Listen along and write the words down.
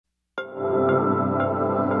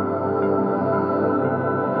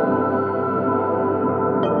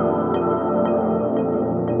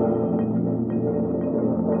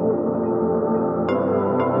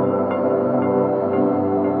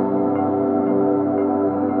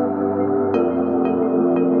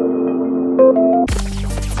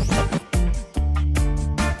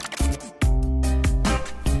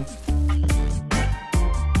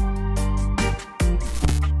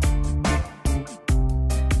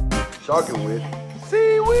sharking with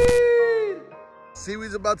seaweed.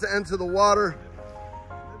 Seaweed's about to enter the water.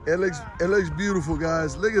 It looks beautiful,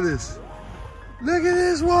 guys. Look at this. Look at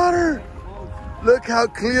this water. Look how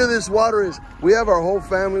clear this water is. We have our whole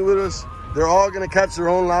family with us. They're all gonna catch their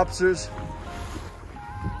own lobsters.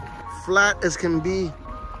 Flat as can be.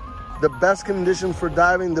 The best conditions for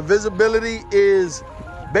diving. The visibility is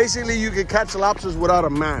basically you can catch lobsters without a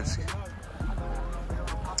mask.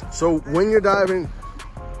 So when you're diving,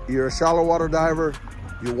 you're a shallow water diver,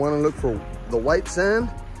 you want to look for the white sand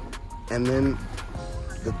and then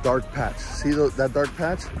the dark patch. See that dark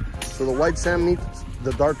patch? So the white sand meets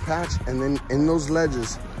the dark patch, and then in those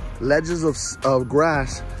ledges of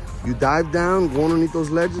grass, you dive down, go underneath those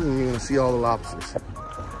ledges, and you're gonna see all the lobsters.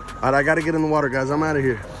 All right, I gotta get in the water, guys. I'm out of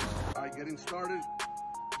here. All right, getting started.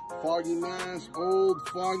 Foggy mask, old,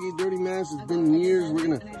 foggy, dirty mask. It's been years.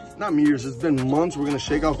 We're gonna, not years, it's been months. We're gonna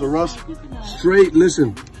shake off the rust. Straight,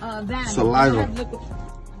 listen, saliva.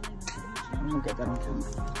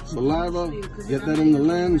 Saliva, get that in the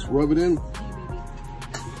lens, rub it in.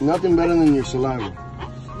 Nothing better than your saliva.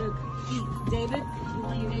 David,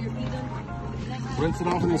 rinse it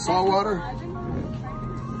off in the salt water,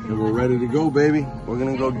 and we're ready to go, baby. We're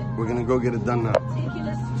gonna go get it done now.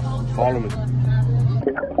 Follow me.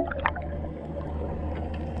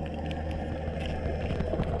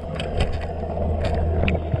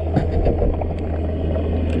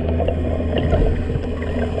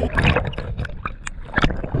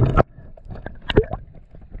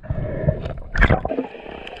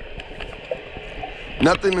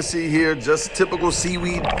 Nothing to see here, just typical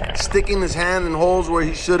seaweed sticking his hand in holes where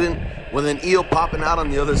he shouldn't, with an eel popping out on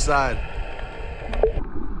the other side.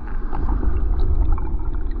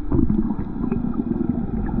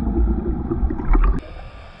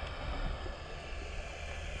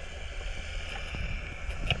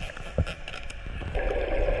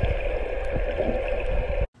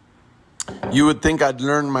 You would think I'd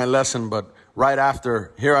learned my lesson, but right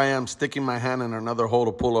after, here I am sticking my hand in another hole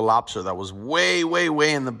to pull a lobster that was way, way,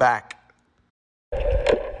 way in the back.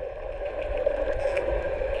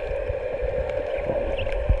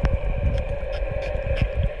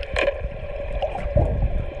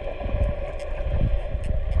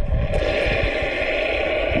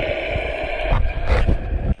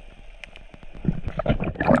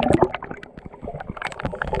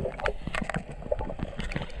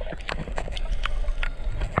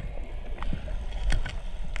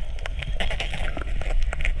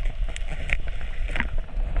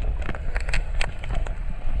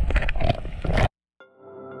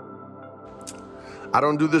 I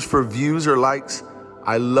don't do this for views or likes.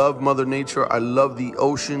 I love Mother Nature. I love the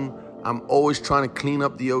ocean. I'm always trying to clean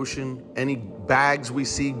up the ocean. Any bags we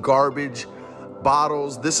see, garbage,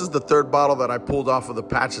 bottles. This is the third bottle that I pulled off of the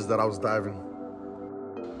patches that I was diving.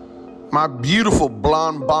 My beautiful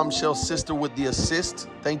blonde bombshell sister with the assist.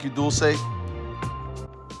 Thank you, Dulce. If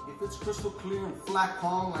it's crystal clear and flat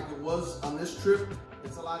calm like it was on this trip,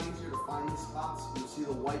 it's a lot easier to find these spots. You'll see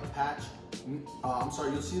the white patch.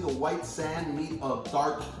 You'll see the white sand meet a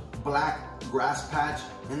dark black grass patch,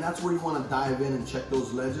 and that's where you want to dive in and check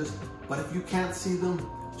those ledges. But if you can't see them,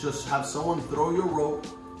 just have someone throw your rope,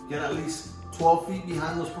 get at least 12 feet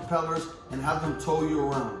behind those propellers, and have them tow you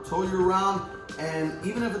around. Tow you around, and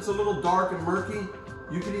even if it's a little dark and murky,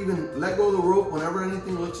 you could even let go of the rope whenever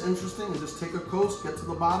anything looks interesting and just take a coast, get to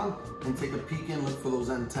the bottom, and take a peek in, look for those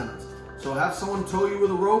antennas. So have someone tow you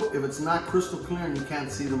with a rope if it's not crystal clear and you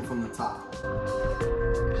can't see them from the top.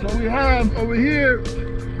 So we have over here,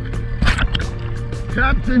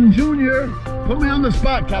 Captain Junior. Put me on the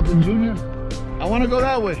spot, Captain Junior. I want to go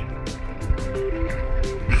that way.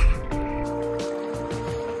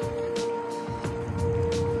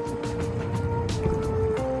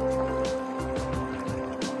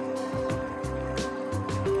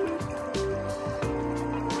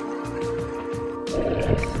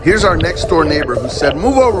 Here's our next door neighbor who said,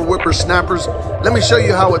 "Move over, whippersnappers. Let me show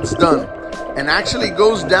you how it's done." And actually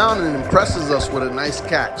goes down and impresses us with a nice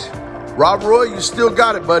catch. Rob Roy, you still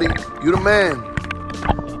got it, buddy. You the man.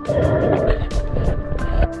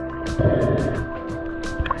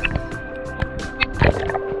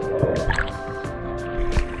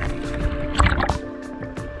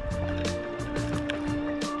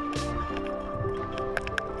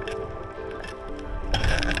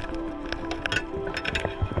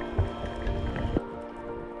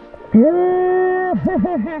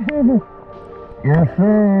 Yes,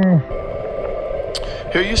 sir.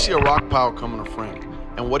 Here you see a rock pile coming to frame.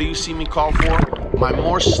 And what do you see me call for? My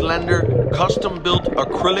more slender, custom-built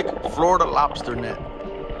acrylic Florida lobster net.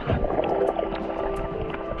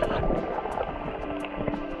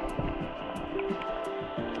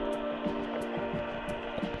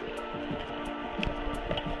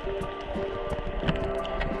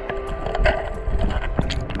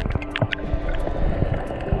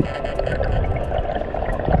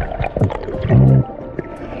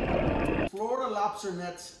 lobster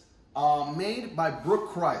nets made by Brooke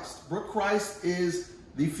Crist. Brooke Crist is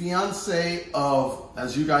the fiance of,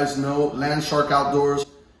 as you guys know, Landshark Outdoors,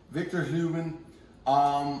 Viktor Hluben.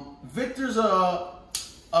 Viktor's a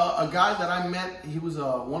guy that I met. He was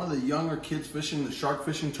one of the younger kids fishing the shark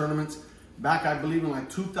fishing tournaments back, I believe, in like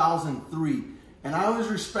 2003. And I always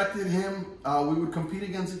respected him. We would compete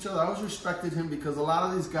against each other. I always respected him because a lot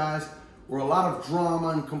of these guys were a lot of drama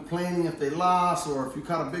and complaining if they lost or if you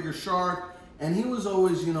caught a bigger shark. And he was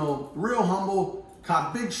always, you know, real humble,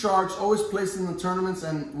 caught big sharks, always placed in the tournaments,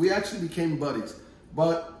 and we actually became buddies.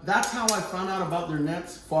 But that's how I found out about their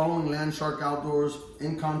nets, following Landshark Outdoors,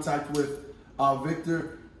 in contact with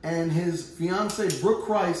Viktor. And his fiance, Brooke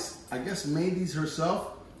Crist, I guess made these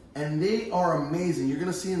herself, and they are amazing. You're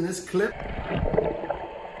gonna see in this clip.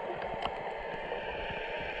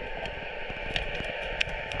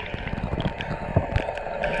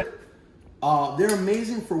 They're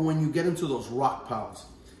amazing for when you get into those rock piles.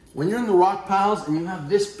 When you're in the rock piles and you have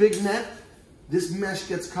this big net, this mesh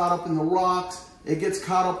gets caught up in the rocks. It gets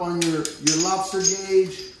caught up on your lobster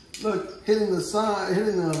gauge. Look, hitting the side,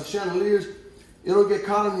 hitting the chandeliers. It'll get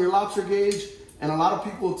caught on your lobster gauge. And a lot of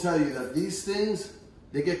people will tell you that these things,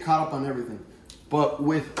 they get caught up on everything. But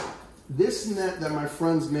with this net that my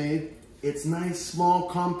friends made, it's nice, small,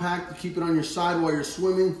 compact to keep it on your side while you're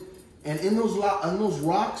swimming. And in those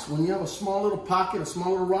rocks, when you have a small little pocket, a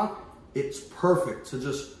small little rock, it's perfect to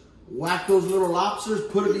just whack those little lobsters,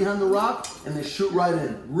 put it behind the rock, and they shoot right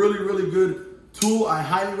in. Really, really good tool. I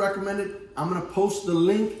highly recommend it. I'm gonna post the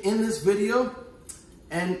link in this video.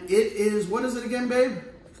 And it is, what is it again, babe?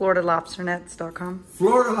 FloridaLobsterNets.com.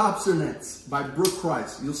 Florida Lobster Nets by Brooke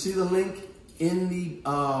Crist. You'll see the link in the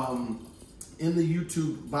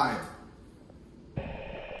YouTube bio.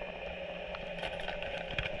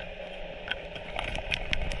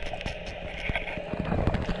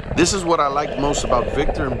 This is what I like most about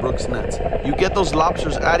Viktor and Brooke's nets. You get those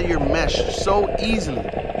lobsters out of your mesh so easily.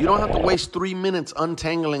 You don't have to waste 3 minutes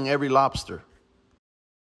untangling every lobster.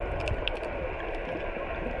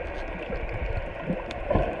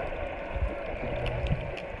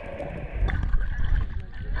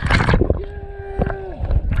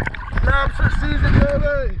 Lobster season,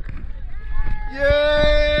 baby!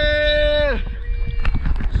 Yeah!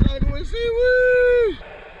 Sideways seaweed!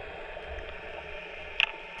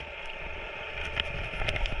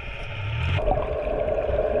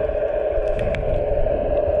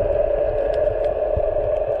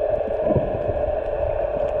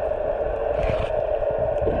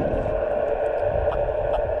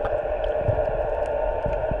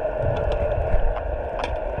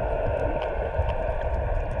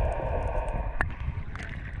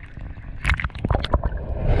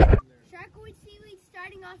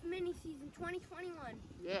 Mini season 2021.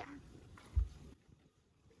 Yeah.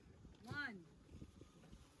 1,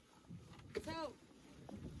 2,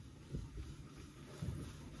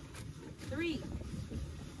 3,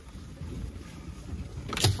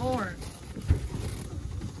 4,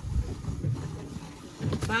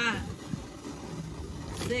 5,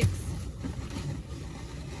 6,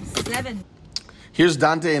 7. Here's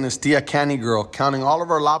Dante and his tia Canny Girl counting all of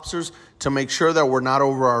our lobsters to make sure that we're not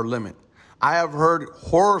over our limit. I have heard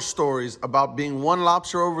horror stories about being one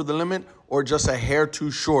lobster over the limit or just a hair too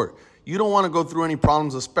short. You don't want to go through any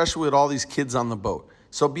problems, especially with all these kids on the boat.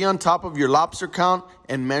 So be on top of your lobster count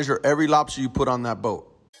and measure every lobster you put on that boat.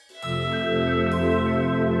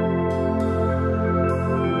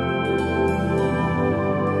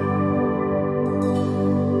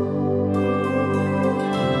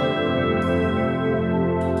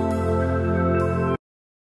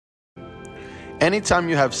 Anytime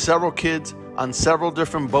you have several kids on several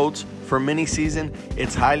different boats for mini season,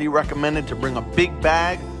 it's highly recommended to bring a big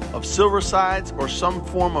bag of silver sides or some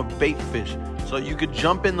form of bait fish so you could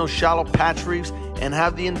jump in those shallow patch reefs and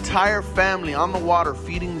have the entire family on the water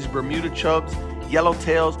feeding these Bermuda Chubs,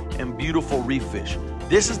 yellowtails, and beautiful reef fish.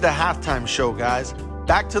 This is the halftime show, guys.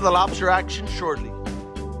 Back to the lobster action shortly.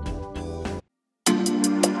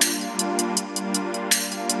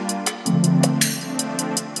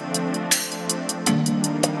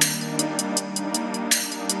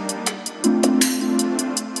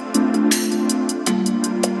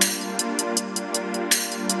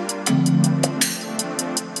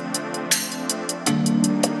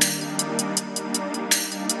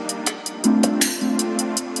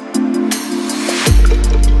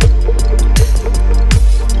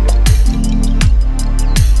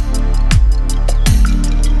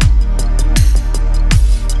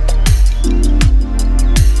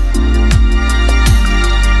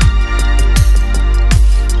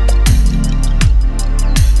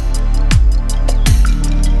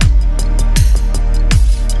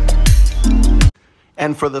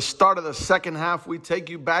 And for the start of the second half, we take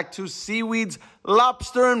you back to Seaweed's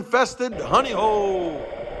lobster-infested honey hole.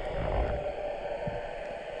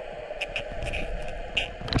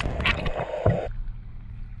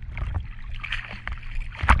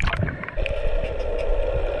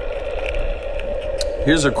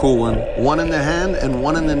 Here's a cool one. One in the hand and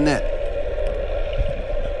one in the net.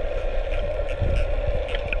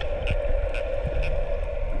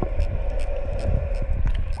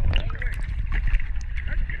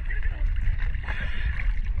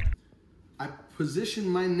 I position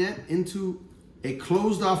my net into a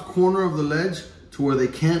closed off corner of the ledge to where they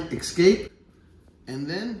can't escape. And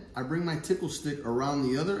then I bring my tickle stick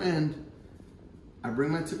around the other end.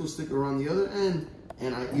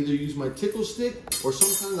 And I either use my tickle stick or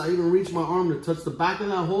sometimes I even reach my arm to touch the back of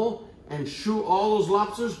that hole and shoot all those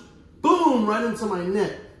lobsters, boom, right into my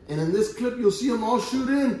net. And in this clip, you'll see them all shoot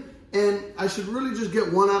in. And I should really just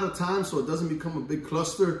get one at a time so it doesn't become a big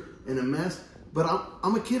cluster and a mess. But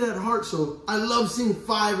I'm a kid at heart, so I love seeing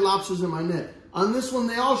 5 lobsters in my net. On this one,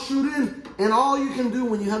 they all shoot in. And all you can do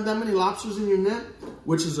when you have that many lobsters in your net,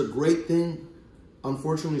 which is a great thing.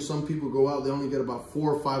 Unfortunately, some people go out, they only get about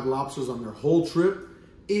 4 or 5 lobsters on their whole trip.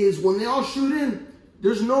 Is when they all shoot in,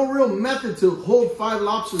 there's no real method to hold 5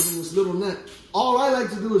 lobsters in this little net. All I like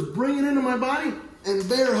to do is bring it into my body and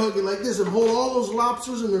bear hug it like this and hold all those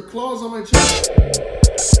lobsters and their claws on my chest.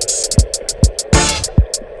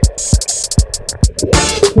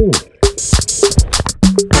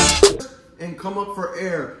 And come up for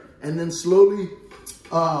air and then slowly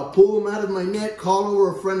pull them out of my net, call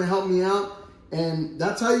over a friend to help me out. And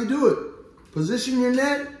that's how you do it. Position your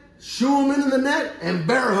net, shoo them into the net, and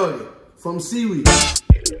bear hug it from Seaweed.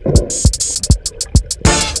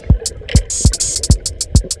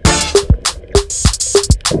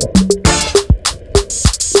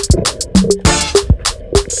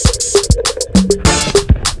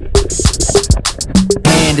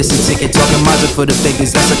 And it's a ticket talking Mazda for the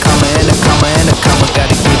biggest. That's a comma and a comma and a comma.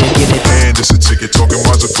 Gotta get it. And it's a ticket talking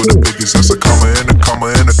Mazda for the biggest. That's a comma and a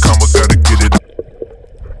comma and a comma. Gotta get it.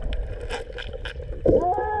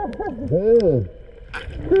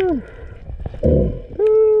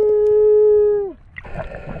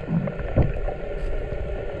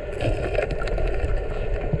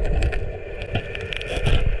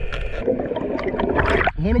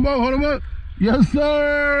 Hold him up. Yes,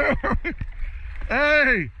 sir.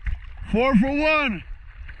 Hey, 4 for 1.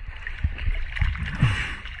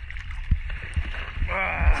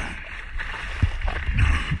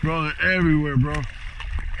 Bro, they're everywhere, bro.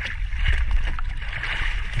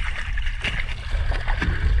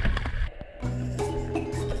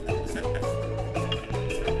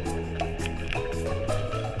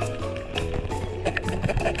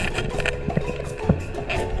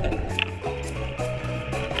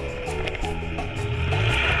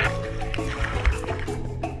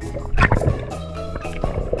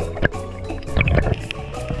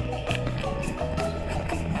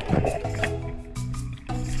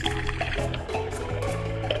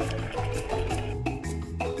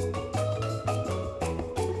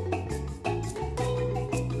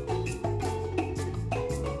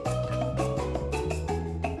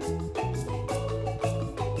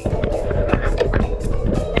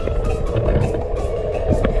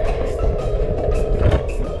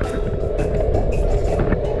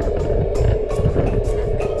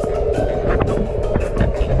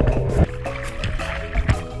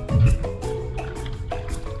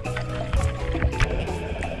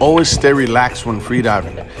 Always stay relaxed when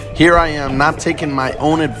freediving. Here I am, not taking my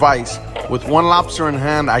own advice. With 1 lobster in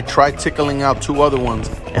hand, I try tickling out 2 other ones,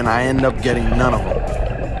 and I end up getting none of them.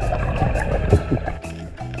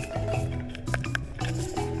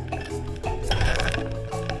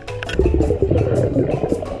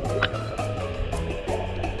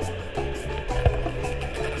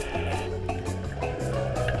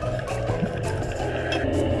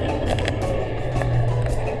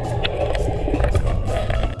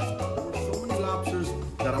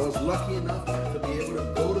 Lucky enough to be able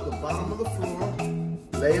to go to the bottom of the floor,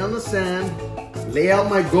 lay on the sand, lay out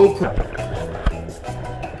my GoPro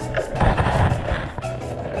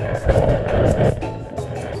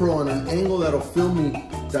on an angle that'll film me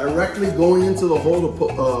directly going into the hole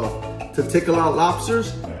to tickle out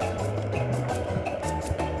lobsters.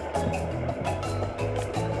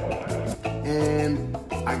 And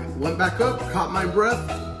I went back up, caught my breath,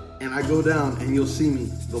 and I go down, and you'll see me.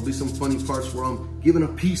 There'll be some funny parts where I'm giving a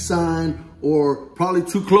peace sign or probably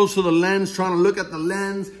too close to the lens, trying to look at the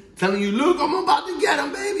lens, telling you, look, I'm about to get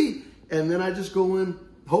him, baby. And then I just go in.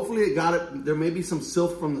 Hopefully it got it. There may be some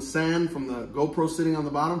silt from the sand, from the GoPro sitting on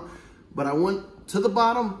the bottom. But I went to the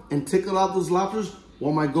bottom and tickled out those lobsters.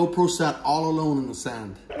 while my GoPro sat all alone in the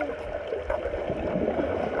sand.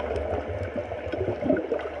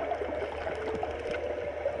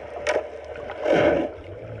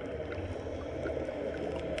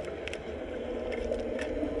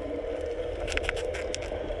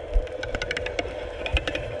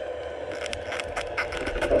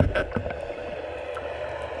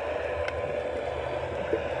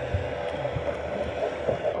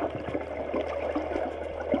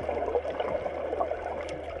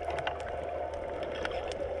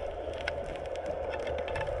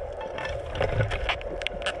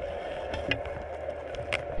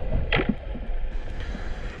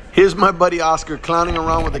 Here's my buddy Oscar clowning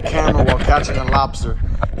around with the camera while catching a lobster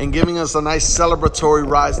and giving us a nice celebratory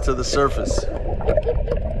rise to the surface.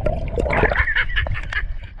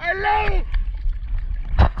 I love it!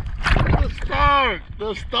 The star!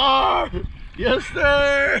 The star! Yes,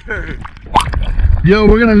 sir! Yo,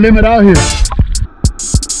 we're gonna limit out here.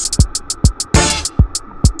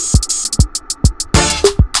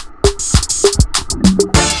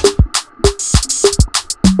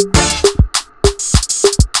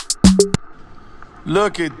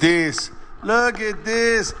 Look at this. Look at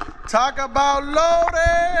this. Talk about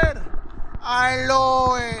loaded. I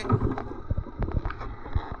know it.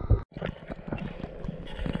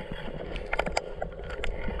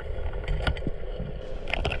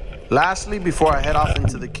 Lastly, before I head off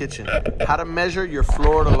into the kitchen, how to measure your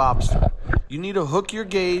Florida lobster. You need to hook your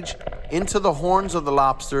gauge into the horns of the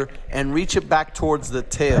lobster and reach it back towards the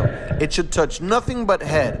tail. It should touch nothing but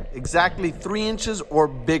head, exactly 3 inches or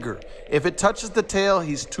bigger. If it touches the tail,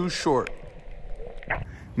 he's too short.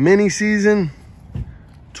 Mini season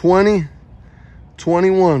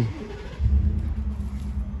 2021.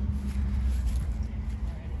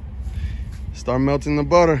 Start melting the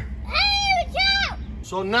butter.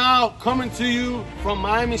 So now, coming to you from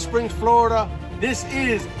Miami Springs, Florida, this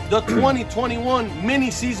is the 2021 mini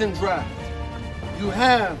season draft. You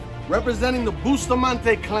have representing the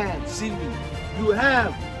Bustamante clan, seaweed. You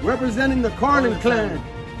have representing the Carlin clan,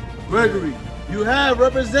 Gregory. You have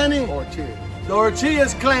representing the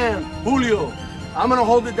Ortiz clan, Julio. I'm gonna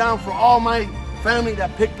hold it down for all my family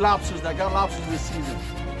that picked lobsters, that got lobsters this season.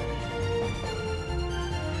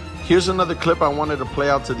 Here's another clip I wanted to play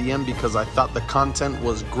out to the end because I thought the content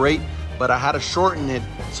was great, but I had to shorten it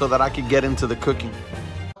so that I could get into the cooking.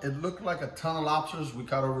 It looked like a ton of lobsters. We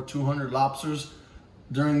caught over 200 lobsters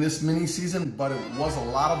during this mini season, but it was a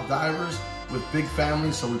lot of divers with big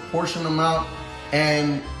families, so we portioned them out.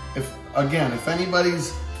 And if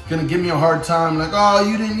anybody's gonna give me a hard time, like, oh,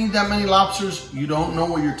 you didn't need that many lobsters, you don't know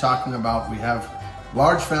what you're talking about. We have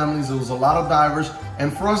large families. There was a lot of divers,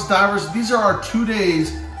 and for us divers, these are our 2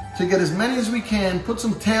 days to get as many as we can, put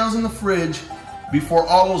some tails in the fridge before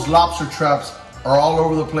all those lobster traps are all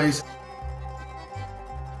over the place.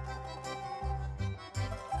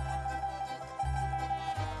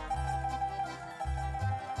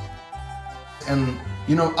 And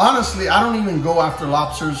you know, honestly, I don't even go after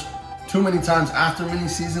lobsters too many times after mini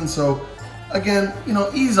season. So again, you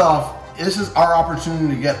know, ease off. This is our opportunity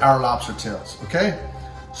to get our lobster tails, okay?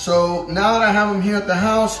 So now that I have them here at the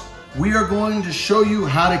house, we are going to show you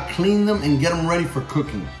how to clean them and get them ready for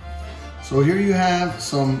cooking. So here you have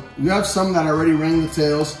some that already rang the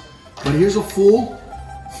tails, but here's a full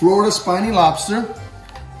Florida spiny lobster.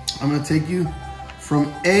 I'm gonna take you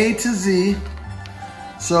from A to Z.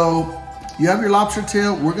 So you have your lobster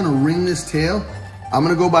tail. We're gonna wring this tail. I'm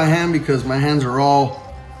gonna go by hand because my hands are all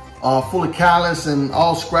full of callus and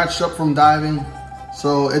all scratched up from diving.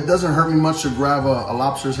 So it doesn't hurt me much to grab a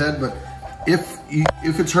lobster's head, but if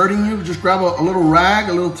it's hurting you, just grab a little rag,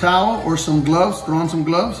 a little towel, or some gloves, throw on some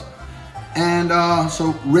gloves. And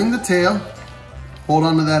so wring the tail, hold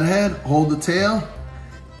onto that head, hold the tail,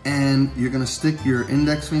 and you're gonna stick your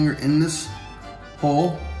index finger in this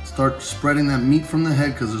hole, start spreading that meat from the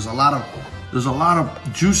head, because there's a lot of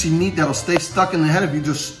juicy meat that'll stay stuck in the head if you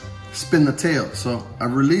just spin the tail. So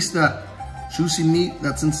I've released that juicy meat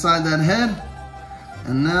that's inside that head,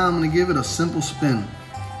 and now I'm gonna give it a simple spin.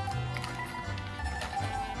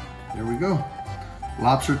 There we go.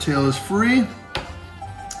 Lobster tail is free.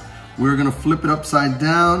 We're gonna flip it upside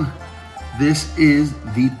down. This is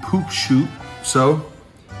the poop chute. So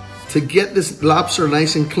to get this lobster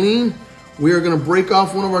nice and clean, we are gonna break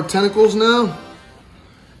off one of our tentacles now.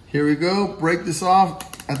 Here we go, break this off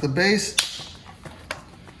at the base.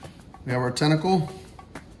 We have our tentacle,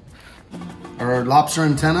 or our lobster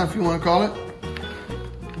antenna, if you wanna call it.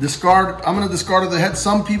 Discard, I'm gonna discard of the head.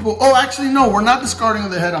 Some people, oh, actually no, we're not discarding of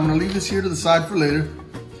the head. I'm gonna leave this here to the side for later.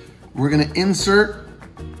 We're gonna insert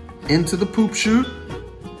into the poop chute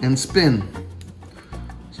and spin.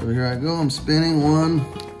 So So here I go, I'm spinning. 1,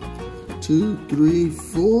 2, 3,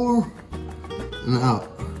 4, and out.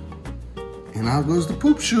 And out goes the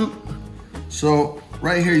poop chute. So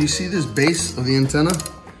right here, you see this base of the antenna?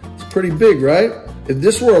 It's pretty big, right? If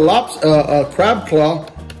this were a crab claw,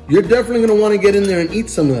 you're definitely gonna wanna get in there and eat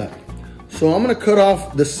some of that. So I'm gonna cut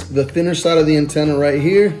off the thinner side of the antenna right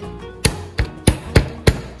here.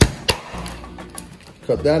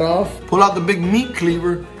 Cut that off. Pull out the big meat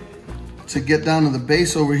cleaver to get down to the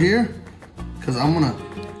base over here, because I'm gonna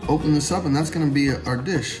open this up and that's gonna be our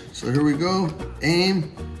dish. So here we go,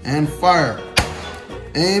 aim and fire.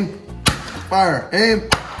 Aim, fire, aim,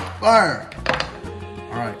 fire.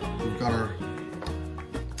 All right, we've got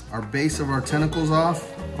our base of our tentacles off,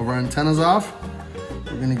 of our antennas off.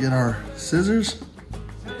 We're gonna get our scissors,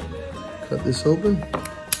 cut this open.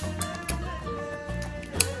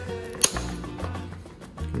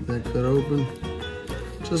 Get that cut open.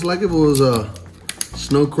 Just like if it was a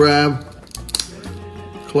snow crab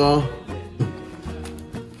claw.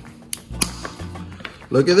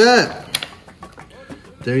 Look at that.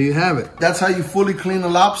 There you have it. That's how you fully clean a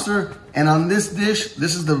lobster. And on this dish,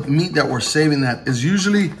 this is the meat that we're saving that is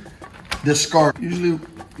usually discarded. Usually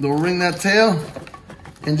they'll wring that tail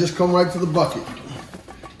and just come right to the bucket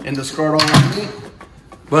and discard all that meat.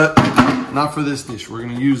 But not for this dish. We're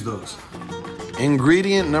gonna use those.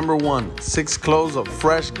 Ingredient number 1, 6 cloves of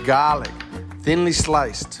fresh garlic, thinly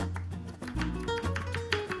sliced.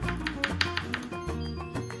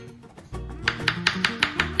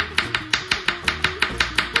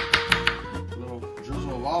 A little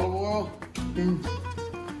drizzle of olive oil.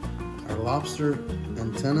 Our lobster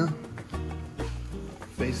antenna,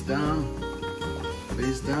 face down,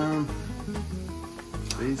 face down,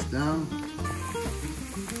 face down.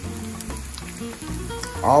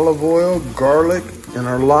 Olive oil, garlic, and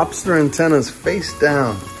our lobster antennas face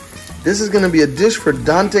down. This is gonna be a dish for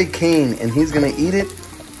Dante Kane, and he's gonna eat it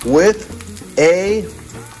with a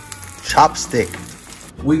chopstick.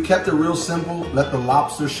 We kept it real simple, let the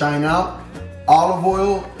lobster shine out. Olive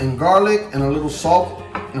oil and garlic and a little salt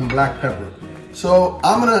and black pepper. So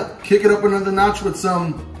I'm gonna kick it up another notch with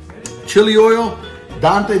some chili oil.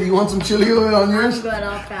 Dante, do you want some chili oil on yours? I'm good,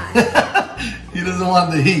 I'll try. He doesn't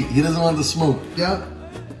want the heat, he doesn't want the smoke. Yeah,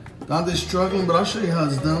 Dante's struggling, but I'll show you how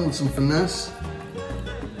it's done with some finesse.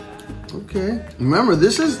 Okay, remember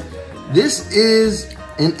this is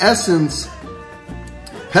in essence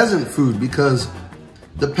peasant food, because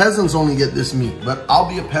the peasants only get this meat, but I'll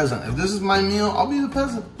be a peasant. If this is my meal, I'll be the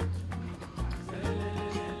peasant.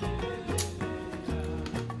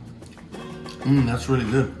 That's really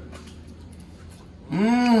good.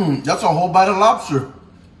 That's a whole bite of lobster.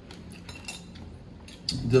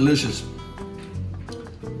 Delicious.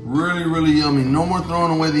 Really, really yummy. No more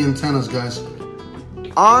throwing away the antennas, guys.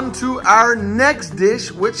 On to our next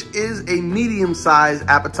dish, which is a medium-sized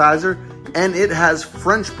appetizer, and it has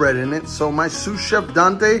French bread in it. So my sous chef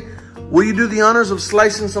Dante, will you do the honors of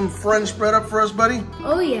slicing some French bread up for us, buddy?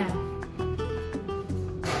 Oh yeah.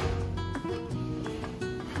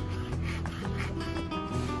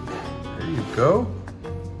 There you go.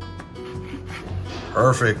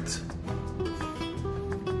 Perfect.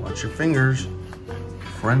 Watch your fingers.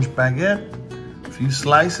 French baguette, a few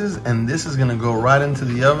slices, and this is gonna go right into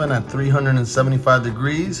the oven at 375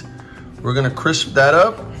 degrees. We're gonna crisp that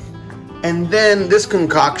up. And then this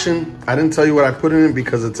concoction, I didn't tell you what I put in it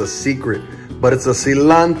because it's a secret, but it's a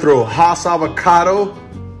cilantro Hass avocado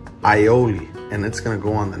aioli, and it's gonna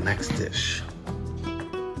go on the next dish.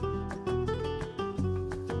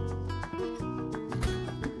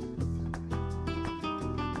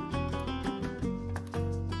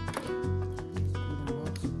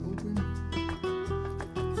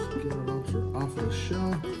 Off of the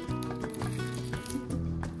shell,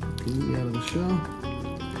 completely out of the shell.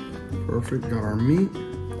 Perfect, got our meat.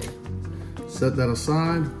 Set that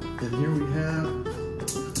aside, and here we have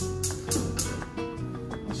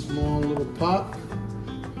a small little pot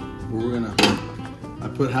where we're gonna, I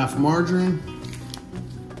put half margarine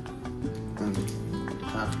and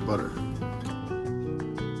half butter.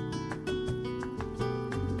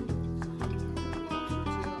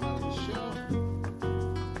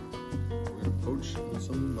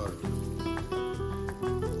 Some butter.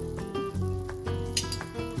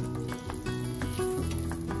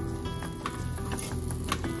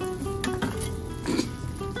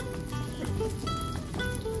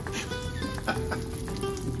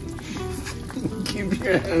 Keep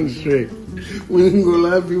your hands straight. We can go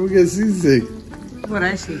laugh, people get seasick. What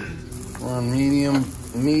I see. We're on medium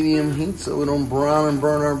heat so we don't brown and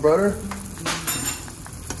burn our butter.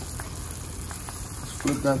 Let's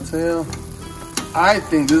flip that tail. I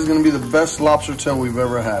think this is gonna be the best lobster tail we've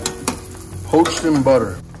ever had. Poached in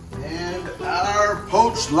butter. And our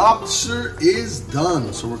poached lobster is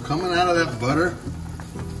done. So we're coming out of that butter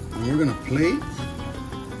and we're gonna plate.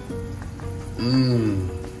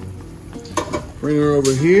 Bring her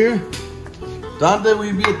over here. Dante, will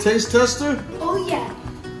you be a taste tester? Oh yeah.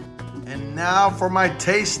 And now for my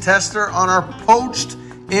taste tester on our poached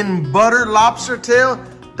in butter lobster tail.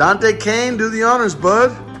 Dante Kane, do the honors,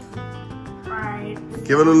 bud. Alright.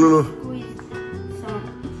 Give it a little. Squeeze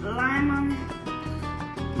some lime on it.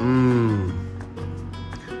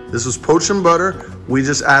 This was poached in butter. We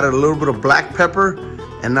just added a little bit of black pepper.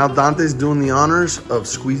 And now Dante's doing the honors of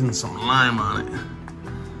squeezing some lime on it.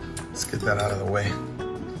 Let's get that out of the way.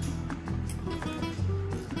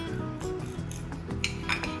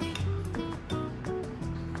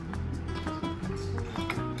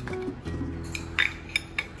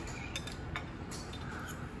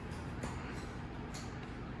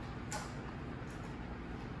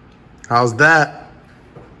 How's that?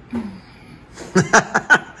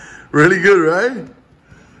 Really good, right?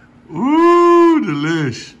 Ooh,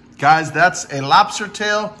 delish. Guys, that's a lobster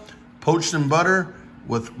tail poached in butter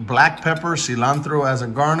with black pepper, cilantro as a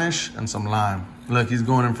garnish, and some lime. Look, he's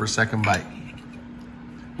going in for a second bite.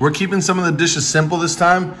 We're keeping some of the dishes simple this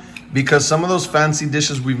time because some of those fancy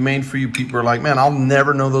dishes we've made for you people are like, man, I'll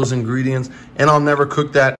never know those ingredients and I'll never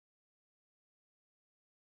cook that.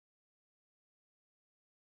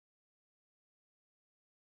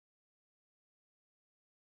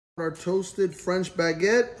 Our toasted French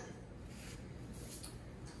baguette,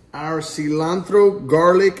 our cilantro,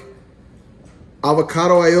 garlic,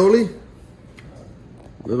 avocado aioli,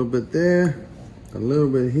 a little bit there, a little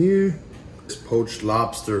bit here. This poached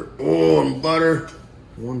lobster, oh, and butter.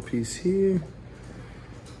 One piece here,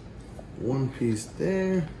 one piece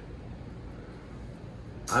there.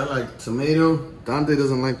 I like tomato. Dante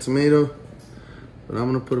doesn't like tomato, but I'm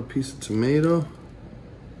gonna put a piece of tomato.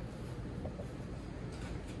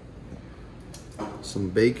 Some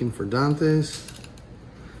bacon for Dante's,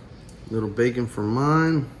 a little bacon for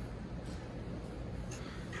mine,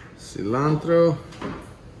 cilantro,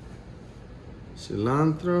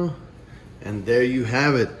 and there you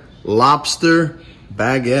have it, lobster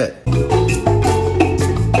baguette.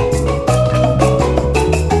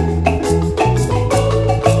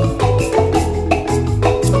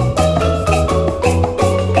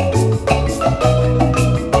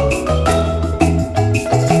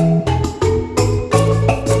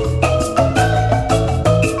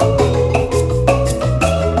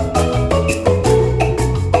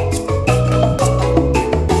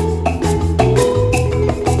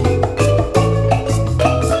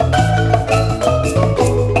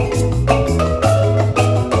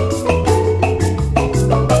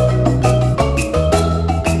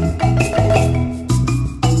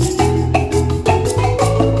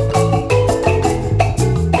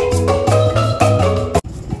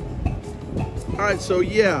 So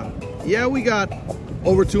yeah, we got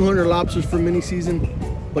over 200 lobsters for mini season,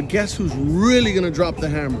 but guess who's really gonna drop the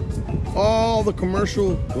hammer? All the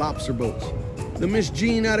commercial lobster boats. The Miss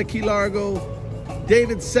Jean out of Key Largo,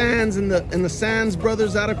 David Sands and the Sands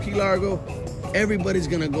brothers out of Key Largo. Everybody's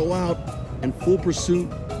gonna go out in full pursuit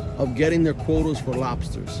of getting their quotas for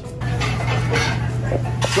lobsters.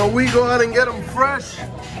 So we go out and get them fresh,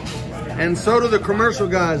 and so do the commercial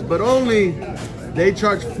guys, but only they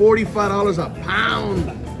charge $45 a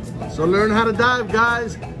pound. So learn how to dive,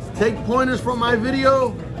 guys. Take pointers from my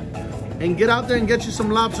video and get out there and get you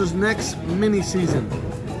some lobsters next mini season.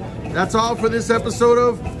 That's all for this episode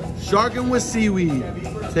of Sharking with Seaweed.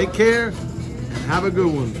 Take care and have a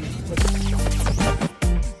good one.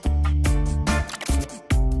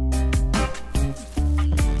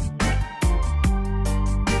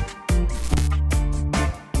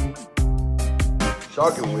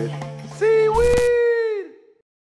 Sharking with